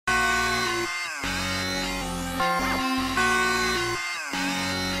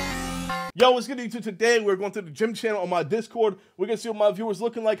Yo, what's good YouTube? Today we're going to the gym channel on my Discord. We're gonna see what my viewers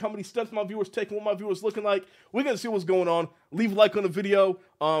looking like, how many steps my viewers taking, what my viewers looking like. We're gonna see what's going on. Leave a like on the video.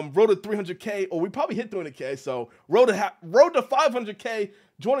 Road to 300K, or we probably hit 300K. So road to 500K.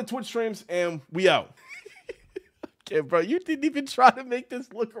 Join the Twitch streams, and we out. Okay, bro, you didn't even try to make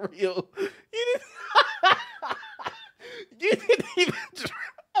this look real. You didn't. You didn't even.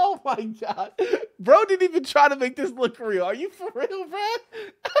 Oh my god, bro didn't even try to make this look real. Are you for real, bro?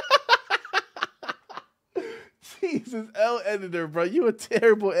 Jesus, L editor, bro. You a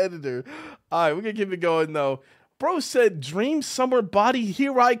terrible editor. All right, we're gonna keep it going though. Bro said, "Dream summer body,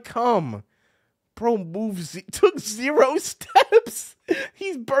 here I come." Bro took 0 steps.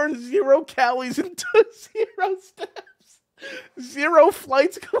 He's burned 0 calories and took 0 steps. 0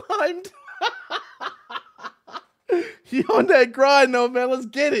 flights climbed. He on that grind though, man. Let's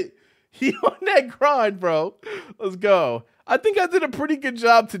get it. He on that grind, bro. Let's go. I think I did a pretty good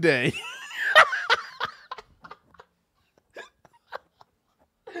job today.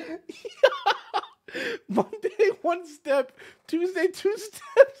 Monday 1 step, Tuesday 2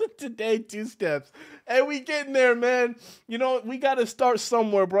 steps, and today 2 steps. And we getting there, man. You know, we got to start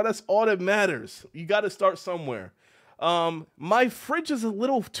somewhere, bro. That's all that matters. You got to start somewhere. My fridge is a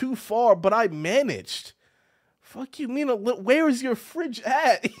little too far, but I managed. Fuck you mean a little? Where is your fridge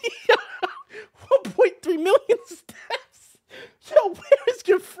at? 1.3 million steps. Yo, where is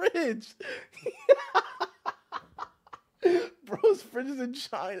your fridge? Bro's fridge is in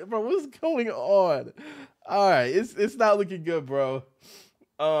China, bro. What's going on? All right, it's not looking good, bro.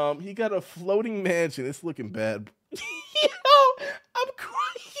 He got a floating mansion. It's looking bad. Yo, I'm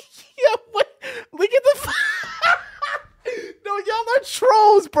crying. Yo, wait, look at the. No, y'all are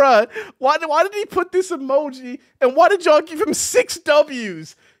trolls, bro. Why did he put this emoji? And why did y'all give him 6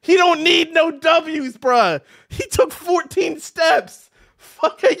 W's? He don't need no W's, bro. He took 14 steps.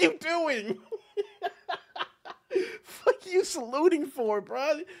 Fuck are you doing? Fuck you saluting for,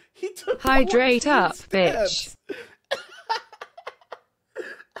 bro? He took hydrate up, steps. bitch.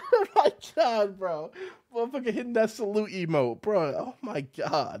 Oh my god, bro. Motherfucker hitting that salute emote, bro. Oh my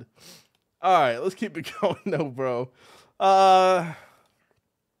god. Alright, let's keep it going though, bro.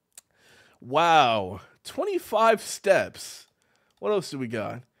 Wow. 25 steps. What else do we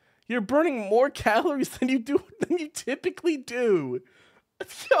got? You're burning more calories than you typically do.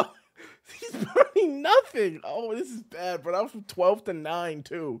 Yo, he's burning nothing. Oh, this is bad, bro. That was from 12 to 9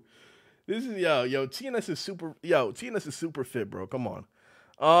 too. This is TNS is super fit, bro. Come on.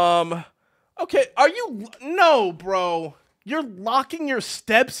 Okay, no, bro. You're locking your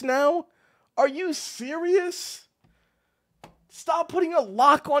steps now? Are you serious? Stop putting a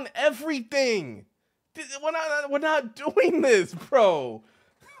lock on everything. We're not doing this, bro.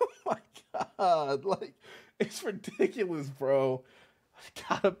 Oh my god, like it's ridiculous, bro. I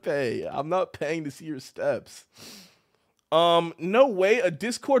gotta pay. I'm not paying to see your steps. No way. A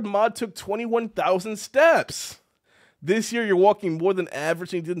Discord mod took 21,000 steps. This year, you're walking more than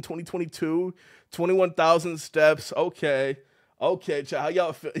average than you did in 2022. 21,000 steps. Okay. Okay, chat. How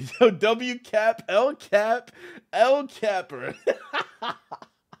y'all feel? Yo, W cap, L cap, L capper.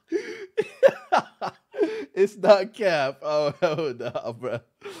 It's not cap. Oh, no, bro.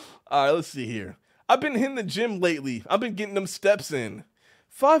 All right, let's see here. I've been hitting the gym lately. I've been getting them steps in.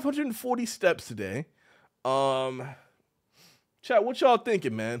 540 steps today. Chat, what y'all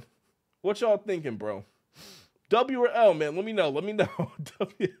thinking, man? What y'all thinking, bro? W or L, man? Let me know. Let me know.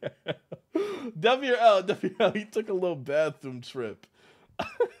 W or L? W or L? He took a little bathroom trip.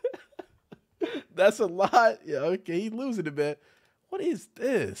 That's a lot. Yeah, okay. He losing it, man. What is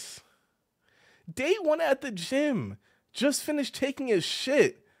this? Day 1 at the gym. Just finished taking his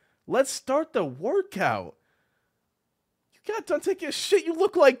shit. Let's start the workout. You got done taking a shit. You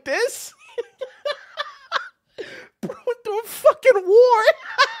look like this? Bro went through a fucking war.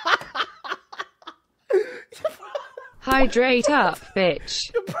 Hydrate up,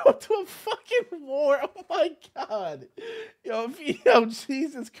 bitch. Bro, to a fucking war. Oh my god. Yo,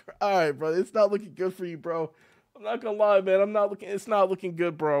 Jesus Christ. All right, bro. It's not looking good for you, bro. I'm not gonna lie, man. It's not looking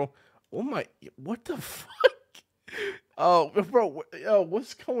good, bro. Oh my, what the fuck? Oh, bro. Yo,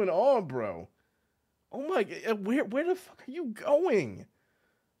 what's going on, bro? Oh my god. Where the fuck are you going?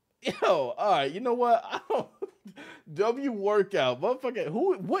 Yo, all right. You know what? I don't. W workout, motherfucker.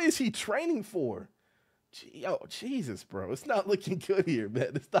 What is he training for? Yo, Jesus, bro. It's not looking good here,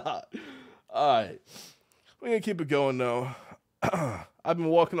 man. It's not. All right. We're going to keep it going, though. I've been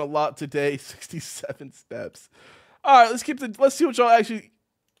walking a lot today. 67 steps. All right, let's see what y'all actually...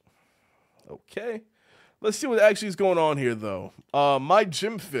 Okay. Let's see what actually is going on here, though. My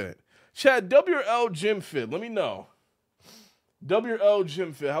gym fit. Chad, W or L gym fit? Let me know. WL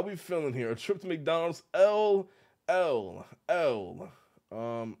Gym Fit. How we feeling here? A trip to McDonald's. L W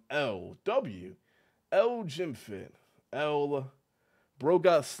L Gym Fit. L Bro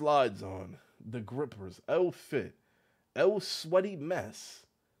got slides on. The grippers. L Fit. L Sweaty Mess.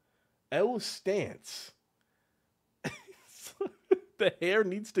 L Stance. The hair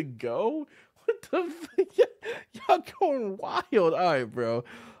needs to go? What the fuck? Y'all going wild. All right, bro.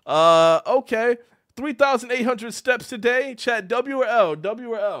 Okay. 3,800 steps today. Chat W or L? W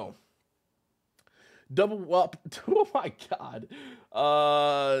or L? Double up. Oh my God.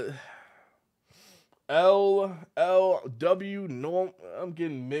 L W. No, I'm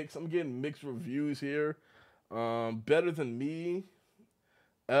getting mixed. I'm getting mixed reviews here. Better than me.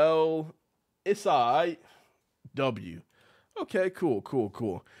 L. It's alright. W. Okay, cool.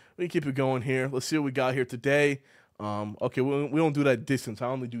 We can keep it going here. Let's see what we got here today. Okay, we don't do that distance. I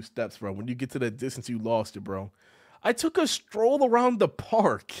only do steps, bro. When you get to that distance, you lost it, bro. I took a stroll around the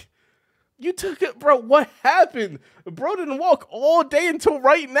park. You took it, bro. What happened? Bro didn't walk all day until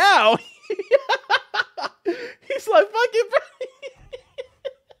right now. He's like, fuck it, bro.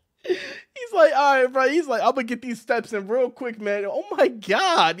 He's like, all right, bro. He's like, I'm gonna get these steps in real quick, man. Oh my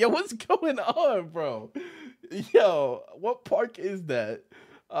God. Yo, what's going on, bro? Yo, what park is that?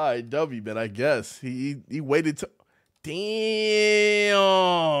 All right, W, man, I guess. He waited to... Damn.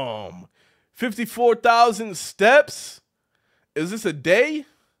 54,000 steps? Is this a day?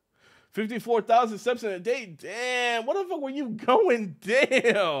 54,000 steps in a day? Damn. What the fuck were you going?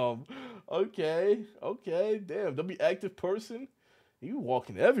 Damn. Okay. Damn. W active person? You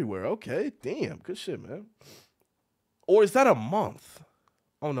walking everywhere. Okay. Damn. Good shit, man. Or is that a month?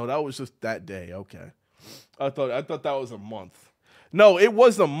 Oh, no. That was just that day. Okay. I thought that was a month. No, it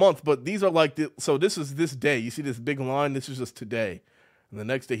was a month, but these are like, so this is this day. You see this big line? This is just today. And the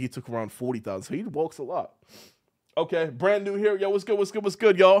next day, he took around 40,000. So he walks a lot. Okay, brand new here. Yo, what's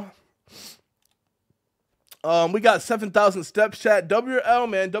good, y'all? We got 7,000 steps, chat. W or L,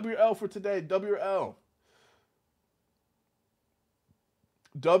 man. W or L for today. W or L?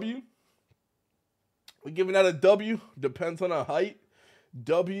 W? We giving that a W. Depends on our height.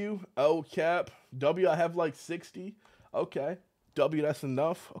 W, L cap. W, I have like 60. Okay. W, that's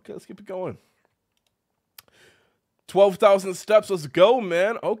enough. Okay, let's keep it going. 12,000 steps. Let's go,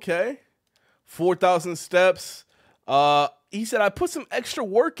 man. Okay. 4,000 steps. He said, I put some extra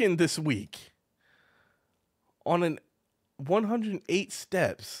work in this week on an 108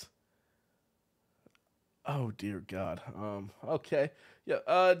 steps. Oh, dear God. Okay.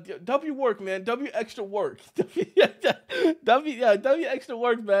 Yeah, W work, man. W extra work. W extra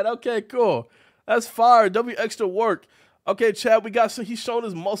work, man. Okay, cool. That's fire. W extra work. Okay, Chad, we got, so he's showing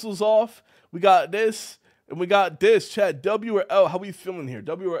his muscles off. We got this, and we got this. Chad, W or L? How we feeling here?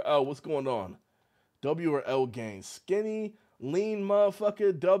 W or L? What's going on? W or L gain? Skinny, lean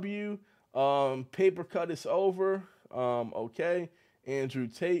motherfucker, W. Paper cut is over. Okay. Andrew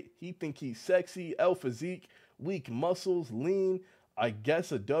Tate, he think he's sexy. L physique, weak muscles, lean. I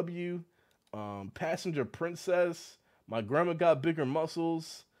guess a W. Passenger princess. My grandma got bigger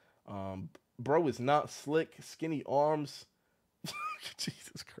muscles. Bro is not slick. Skinny arms.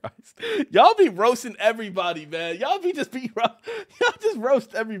 Jesus Christ. Y'all be roasting everybody, man. Y'all just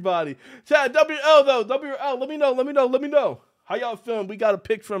roast everybody. Chad, WL though. WL. Let me know. How y'all feeling? We got a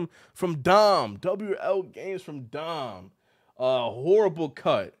pick from Dom. WL games from Dom. Horrible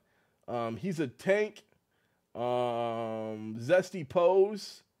cut. He's a tank. Zesty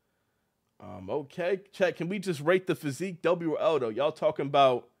pose. Okay. Chad, can we just rate the physique? W or L though? Y'all talking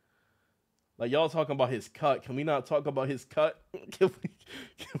about his cut. Can we not talk about his cut? Can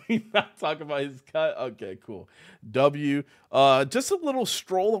we not talk about his cut? Okay, cool. W. Just a little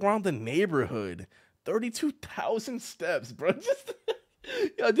stroll around the neighborhood. 32,000 steps, bro.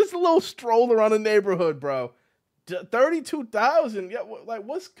 Just a little stroll around the neighborhood, bro. 32,000. Yeah, like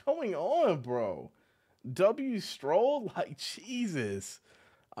what's going on, bro? W stroll? Like Jesus.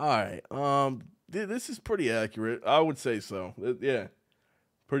 All right. This is pretty accurate. I would say so. Yeah.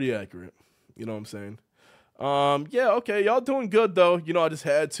 Pretty accurate. You know what I'm saying? Yeah, okay. Y'all doing good, though. You know, I just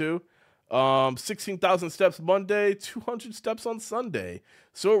had to. 16,000 steps Monday, 200 steps on Sunday.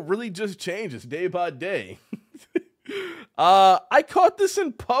 So it really just changes day by day. I caught this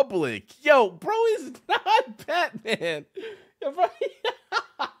in public. Yo, bro is not Batman. Yo,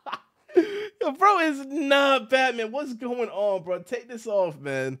 bro is not Batman. What's going on, bro? Take this off,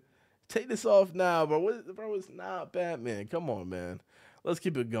 man. Take this off now, bro. Bro is not Batman. Come on, man. Let's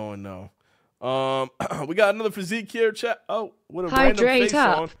keep it going now. We got another physique here, chat. Oh, what a random face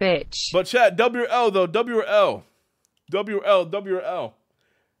on. Bitch. But chat, W or L though. W or L? W or L? W or L?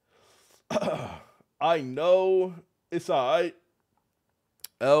 I know it's alright.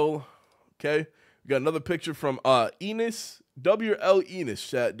 WL. Okay. We got another picture from Enos. WL Enos,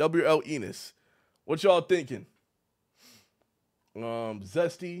 chat. WL Enos. What y'all thinking?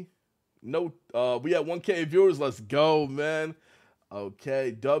 Zesty. No, we had 1K viewers. Let's go, man.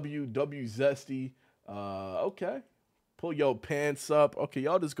 Okay, W Zesty. Okay. Pull your pants up. Okay,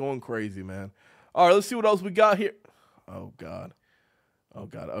 y'all just going crazy, man. All right, let's see what else we got here. Oh God. Oh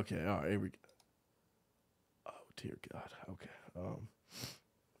God. Okay. All right. Here we go. Oh dear God. Okay. All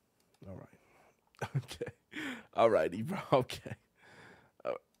right. Okay. All righty, bro. Okay.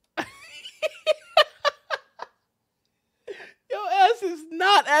 Your ass is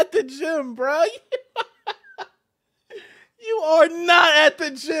not at the gym, bro. You are not at the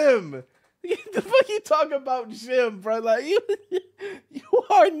gym. The fuck you talking about gym, bro? Like you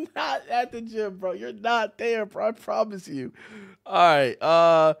are not at the gym, bro. You're not there, bro. I promise you. All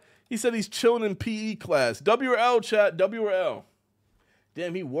right. He said he's chilling in PE class. WRL chat. WRL.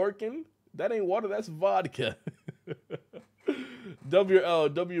 Damn, he working? That ain't water. That's vodka.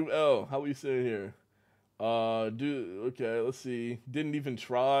 WL. How we say here? Okay, let's see. Didn't even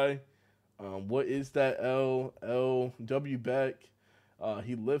try. What is that? W back.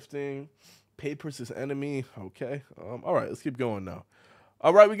 He lifting. Papers his enemy. Okay. All right, let's keep going now.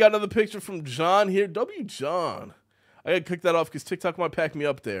 All right, we got another picture from John here. W John. I gotta click that off because TikTok might pack me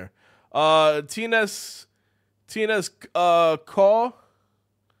up there. tnickelss call.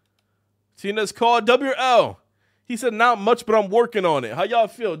 tnickelss call. WL. He said not much, but I'm working on it. How y'all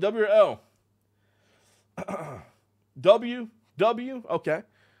feel? WL. W. Okay.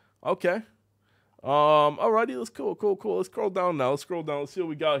 Alrighty, let's cool. Let's scroll down now. Let's see what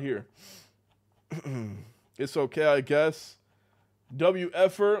we got here. It's okay, I guess. W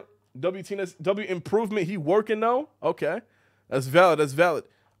effort. W improvement. He working though. Okay. That's valid.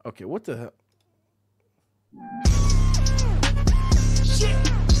 Okay, what the hell?